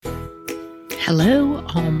Hello,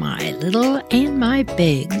 all my little and my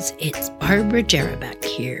bigs. It's Barbara Jerebeck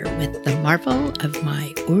here with The Marvel of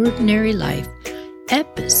My Ordinary Life,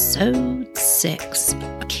 Episode 6,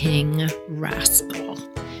 King Rascal.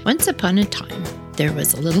 Once upon a time, there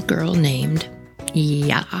was a little girl named,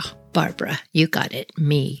 Barbara, you got it,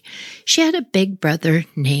 me. She had a big brother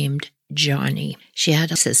named Johnny. She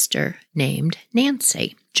had a sister named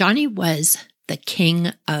Nancy. Johnny was the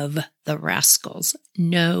king of the Rascals.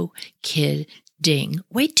 No kidding.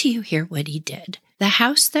 Wait till you hear what he did. The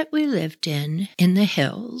house that we lived in the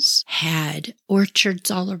hills had orchards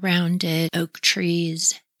all around it, oak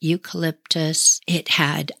trees, eucalyptus. It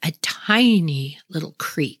had a tiny little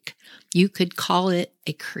creek. You could call it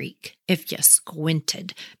a creek if you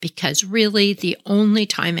squinted, because really the only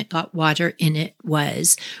time it got water in it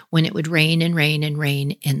was when it would rain and rain and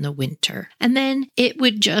rain in the winter. And then it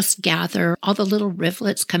would just gather, all the little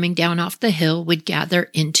rivulets coming down off the hill would gather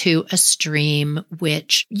into a stream,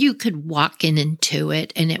 which you could walk into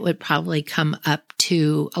it and it would probably come up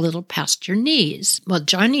to a little past your knees. Well,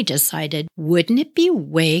 Johnny decided, wouldn't it be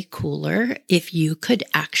way cooler if you could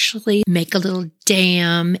actually make a little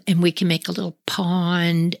dam and we can make a little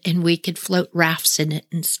pond and we could float rafts in it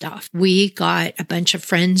and stuff. We got a bunch of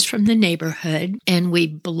friends from the neighborhood and we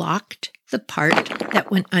blocked the part that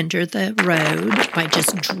went under the road by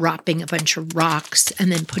just dropping a bunch of rocks and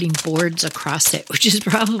then putting boards across it, which is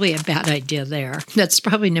probably a bad idea there. That's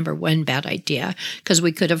probably number one bad idea because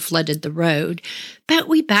we could have flooded the road. But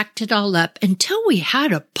we backed it all up until we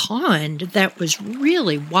had a pond that was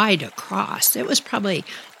really wide across. It was probably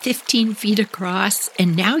 15 feet across,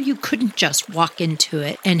 and now you couldn't just walk into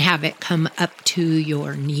it and have it come up to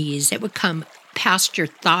your knees. It would come past your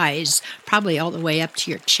thighs, probably all the way up to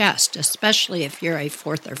your chest, especially if you're a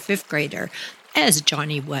fourth or fifth grader, as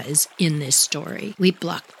Johnny was in this story. We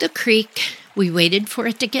blocked the creek. We waited for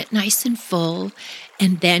it to get nice and full,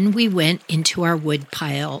 and then we went into our wood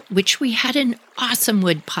pile, which we had an awesome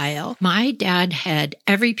wood pile. My dad had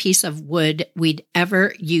every piece of wood we'd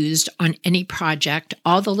ever used on any project,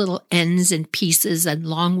 all the little ends and pieces and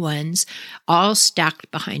long ones, all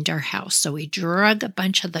stacked behind our house. So we drug a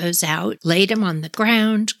bunch of those out, laid them on the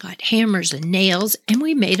ground, got hammers and nails, and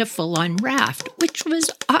we made a full-on raft, which was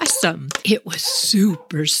awesome. It was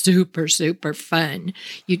super, super, super fun.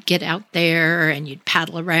 You'd get out there and you'd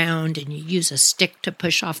paddle around and you use a stick to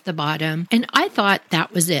push off the bottom. And I thought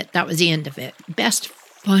that was it. That was the end of it. Best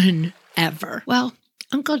fun ever. Well,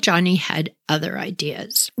 Uncle Johnny had other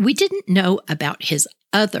ideas. We didn't know about his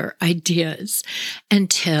other ideas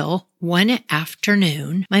until one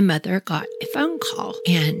afternoon, my mother got a phone call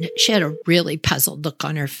and she had a really puzzled look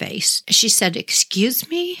on her face. She said, "Excuse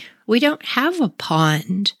me, we don't have a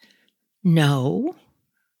pond." "No."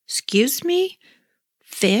 "Excuse me?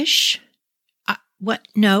 Fish? What?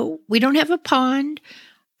 No, we don't have a pond."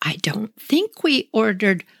 "I don't think we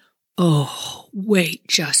ordered." "Oh, wait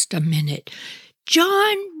just a minute.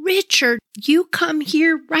 John Richard, you come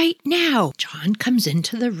here right now." John comes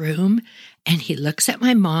into the room and he looks at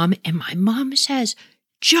my mom and my mom says,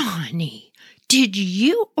 "Johnny, did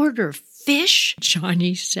you order fish?"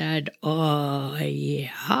 Johnny said, "Oh,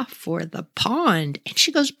 yeah, for the pond." And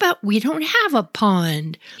she goes, "But we don't have a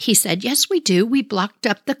pond." He said, "Yes, we do. We blocked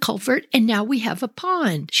up the culvert and now we have a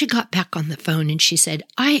pond." She got back on the phone and she said,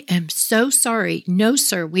 "I am so sorry. No,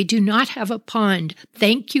 sir, we do not have a pond.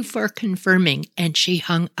 Thank you for confirming." And she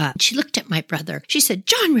hung up. She looked at my brother. She said,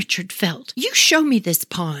 "John Richard Felt, you show me this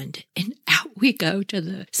pond." And out we go to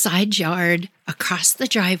the side yard across the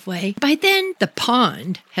driveway. By then, the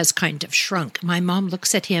pond has kind of shrunk. My mom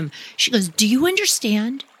looks at him. She goes, "Do you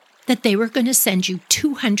understand that they were going to send you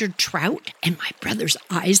 200 trout?" And my brother's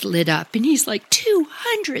eyes lit up and he's like,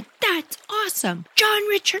 200? That's awesome. John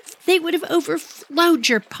Richard, they would have overflowed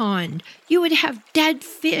your pond. You would have dead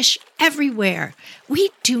fish everywhere.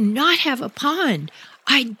 We do not have a pond.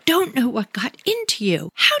 I don't know what got into you.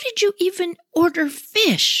 How did you even order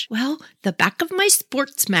fish? Well, the back of my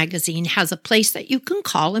sports magazine has a place that you can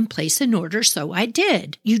call and place an order, so I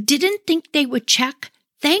did. You didn't think they would check?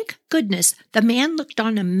 Thank goodness the man looked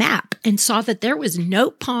on a map and saw that there was no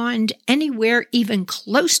pond anywhere even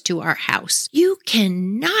close to our house. You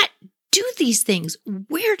cannot do these things.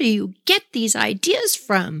 Where do you get these ideas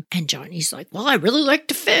from? And Johnny's like, "Well, I really like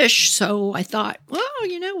to fish, so I thought, well,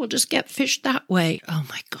 we'll just get fish that way." Oh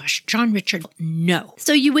my gosh, John Richard, no.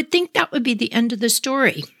 So you would think that would be the end of the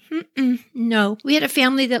story. No. We had a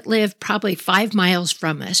family that lived probably 5 miles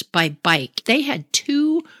from us by bike. They had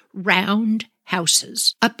 2 round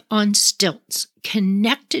houses up on stilts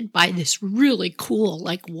connected by this really cool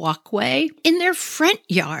walkway. In their front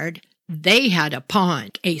yard, they had a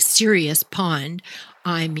pond, a serious pond.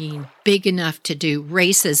 I mean, big enough to do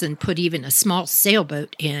races and put even a small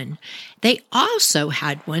sailboat in. They also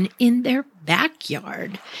had one in their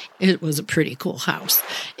backyard. It was a pretty cool house.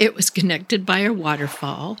 It was connected by a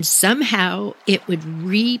waterfall. Somehow it would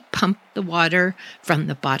re-pump the water from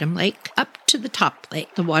the bottom lake up to the top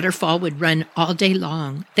lake. The waterfall would run all day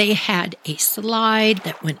long. They had a slide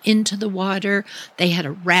that went into the water. They had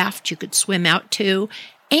a raft you could swim out to.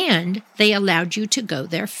 And they allowed you to go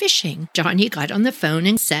there fishing. Johnny got on the phone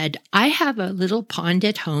and said, I have a little pond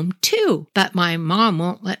at home too, but my mom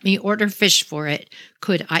won't let me order fish for it.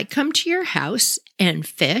 Could I come to your house and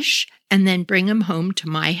fish and then bring him home to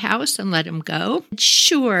my house and let him go?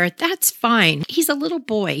 Sure, that's fine. He's a little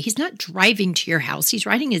boy. He's not driving to your house. He's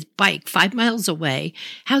riding his bike 5 miles away.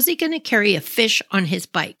 How's he going to carry a fish on his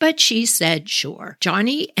bike? But she said, sure.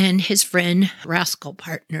 Johnny and his friend, Rascal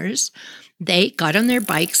partners, they got on their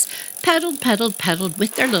bikes, pedaled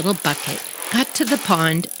with their little bucket, got to the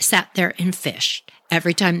pond, sat there and fished.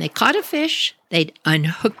 Every time they caught a fish, they'd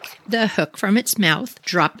unhook the hook from its mouth,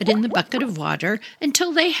 drop it in the bucket of water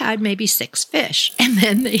until they had maybe 6 fish. And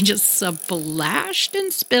then they just splashed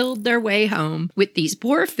and spilled their way home with these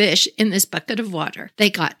poor fish in this bucket of water. They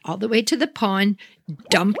got all the way to the pond,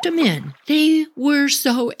 dumped them in. They were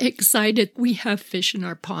so excited. We have fish in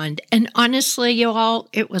our pond. And honestly, you all,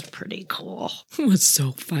 it was pretty cool. It was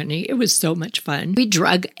so funny. It was so much fun. We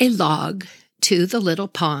drug a log to the little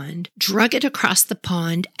pond, drug it across the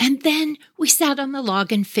pond, and then we sat on the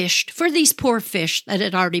log and fished for these poor fish that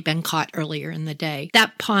had already been caught earlier in the day.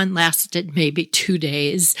 That pond lasted maybe 2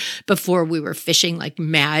 days before we were fishing like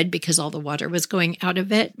mad because all the water was going out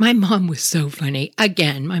of it. My mom was so funny.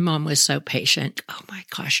 Again, my mom was so patient. Oh my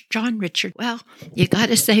gosh, John Richard. Well, you got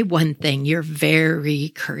to say one thing. You're very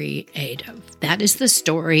creative. That is the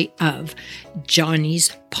story of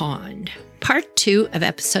Johnny's Pond. Part 2 of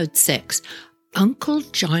episode 6. Uncle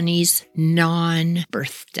Johnny's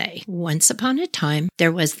non-birthday. Once upon a time,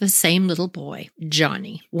 there was the same little boy,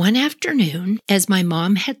 Johnny. One afternoon, as my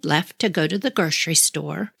mom had left to go to the grocery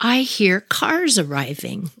store, I hear cars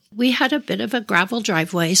arriving. We had a bit of a gravel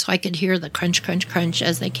driveway, so I could hear the crunch, crunch, crunch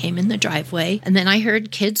as they came in the driveway. And then I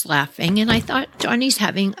heard kids laughing, and I thought Johnny's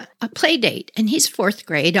having a play date. And he's 4th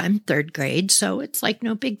grade, I'm 3rd grade, so it's like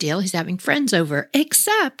no big deal. He's having friends over,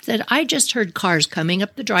 except that I just heard cars coming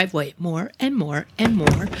up the driveway more and more and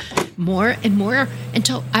more and more,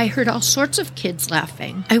 until I heard all sorts of kids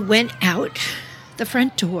laughing. I went out the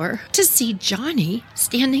front door to see Johnny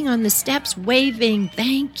standing on the steps waving,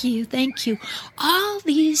 thank you, thank you. All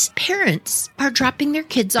these parents are dropping their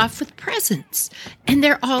kids off with presents, and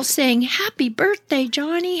they're all saying, happy birthday,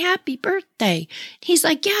 Johnny, happy birthday. He's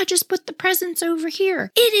like, yeah, just put the presents over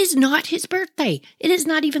here. It is not his birthday. It is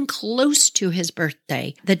not even close to his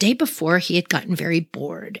birthday. The day before, he had gotten very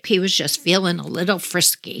bored. He was just feeling a little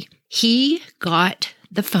frisky. He got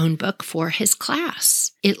the phone book for his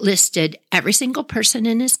class. It listed every single person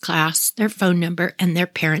in his class, their phone number, and their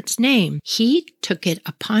parent's name. He took it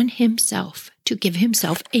upon himself to give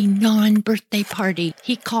himself a non-birthday party.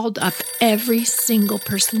 He called up every single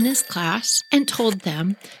person in his class and told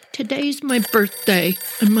them, today's my birthday,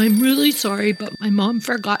 and I'm really sorry, but my mom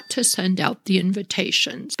forgot to send out the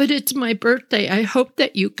invitations. But it's my birthday. I hope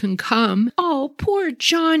that you can come. Oh, poor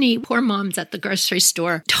Johnny. Poor mom's at the grocery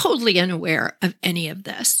store, totally unaware of any of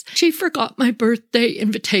this. She forgot my birthday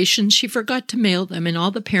invitations. She forgot to mail them, and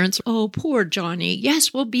all the parents, oh, poor Johnny.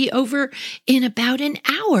 Yes, we'll be over in about an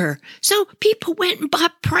hour. So people went and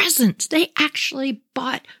bought presents. They actually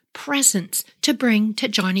bought presents to bring to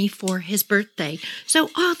Johnny for his birthday. So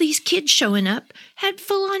all these kids showing up had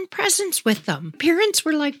full-on presents with them. Parents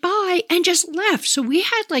were like, bye, and just left. So we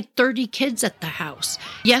had like 30 kids at the house.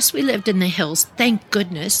 Yes, we lived in the hills, thank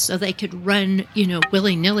goodness, so they could run,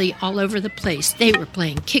 willy-nilly all over the place. They were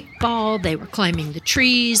playing kickball. They were climbing the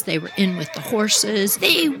trees. They were in with the horses.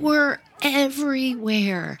 They were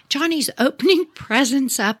everywhere. Johnny's opening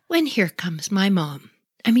presents up when here comes my mom.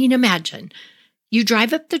 I mean, imagine. You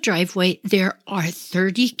drive up the driveway, there are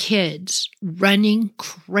 30 kids running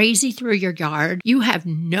crazy through your yard. You have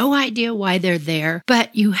no idea why they're there,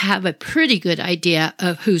 but you have a pretty good idea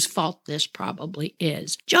of whose fault this probably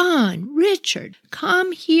is. John, Richard,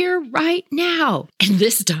 come here right now. And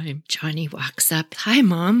this time, Johnny walks up. Hi,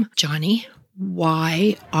 Mom. Johnny,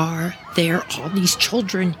 why are there all these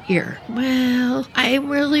children here? Well, I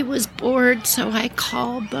really was bored, so I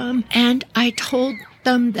called them, and I told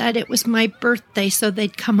them that it was my birthday, so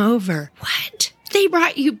they'd come over. What? They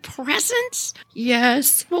brought you presents?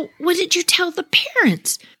 Yes. Well, what did you tell the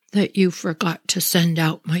parents? that you forgot to send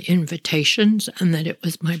out my invitations and that it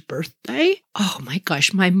was my birthday? Oh my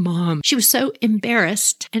gosh, my mom, she was so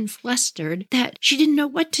embarrassed and flustered that she didn't know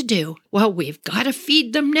what to do. Well, we've got to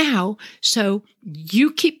feed them now, so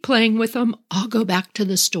you keep playing with them. I'll go back to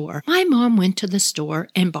the store. My mom went to the store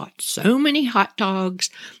and bought so many hot dogs,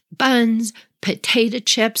 buns, potato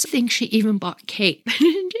chips. I think she even bought cake.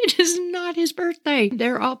 It is not his birthday.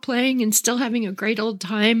 They're all playing and still having a great old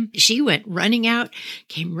time. She went running out,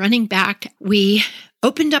 came running back. We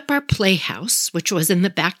opened up our playhouse, which was in the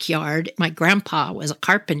backyard. My grandpa was a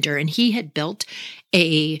carpenter, and he had built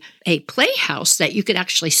a playhouse that you could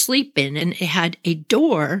actually sleep in, and it had a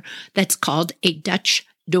door that's called a Dutch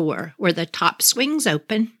door, where the top swings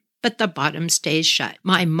open, but the bottom stays shut.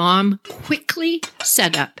 My mom quickly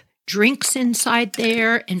set up drinks inside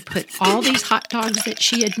there and put all these hot dogs that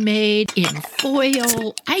she had made in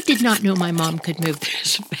foil. I did not know my mom could move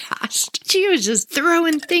this fast. She was just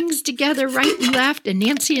throwing things together right and left, and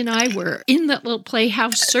Nancy and I were in that little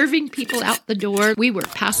playhouse serving people out the door. We were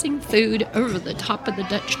passing food over the top of the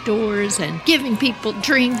Dutch doors and giving people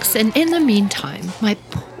drinks, and in the meantime, my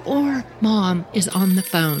poor mom is on the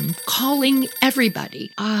phone calling everybody.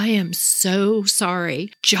 I am so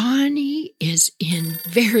sorry. Johnny is in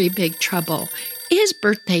very big trouble. His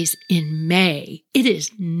birthday's in May. It is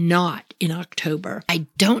not in October. I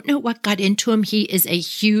don't know what got into him. He is a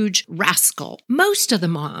huge rascal. Most of the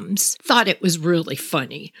moms thought it was really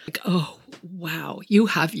funny. Like, oh, wow, you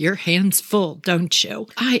have your hands full, don't you?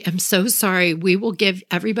 I am so sorry. We will give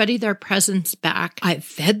everybody their presents back. I've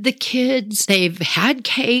fed the kids. They've had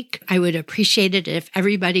cake. I would appreciate it if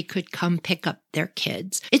everybody could come pick up their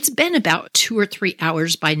kids. It's been about 2 or 3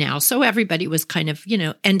 hours by now, so everybody was kind of,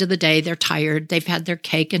 end of the day, they're tired. They've had their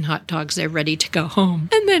cake and hot dogs. They're ready to go home.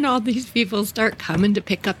 And then all these people start coming to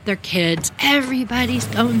pick up their kids. Everybody's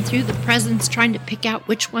going through the presents, trying to pick out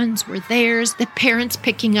which ones were theirs. The parents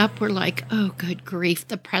picking up were like, oh, good grief,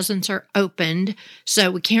 the presents are opened,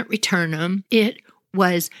 so we can't return them. It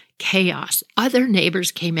was chaos. Other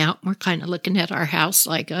neighbors came out and were kind of looking at our house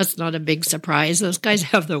like, that's not a big surprise. Those guys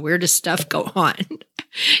have the weirdest stuff go on.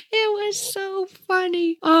 It was so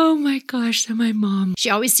funny. Oh my gosh. So my mom, she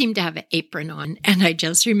always seemed to have an apron on. And I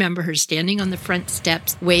just remember her standing on the front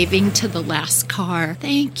steps, waving to the last car.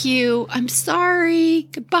 Thank you. I'm sorry.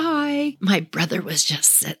 Goodbye. My brother was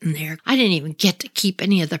just sitting there. I didn't even get to keep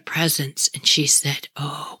any of the presents. And she said,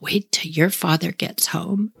 oh, wait till your father gets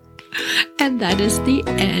home. And that is the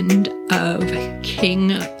end of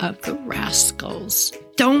King of the Rascals.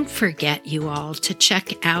 Don't forget, you all, to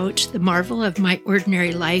check out The Marvel of My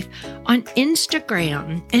Ordinary Life on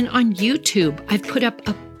Instagram and on YouTube. I've put up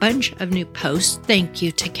a bunch of new posts. Thank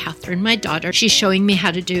you to Catherine, my daughter. She's showing me how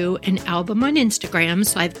to do an album on Instagram,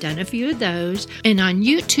 so I've done a few of those. And on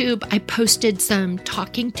YouTube, I posted some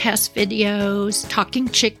talking test videos, talking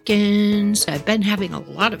chickens. I've been having a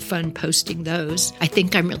lot of fun posting those. I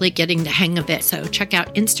think I'm really getting the hang of it. So check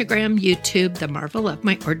out Instagram, YouTube, The Marvel of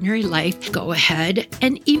My Ordinary Life. Go ahead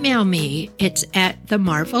and email me. It's at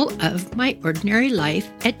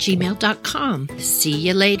themarvelofmyordinarylife@gmail.com. See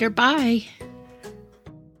you later. Bye.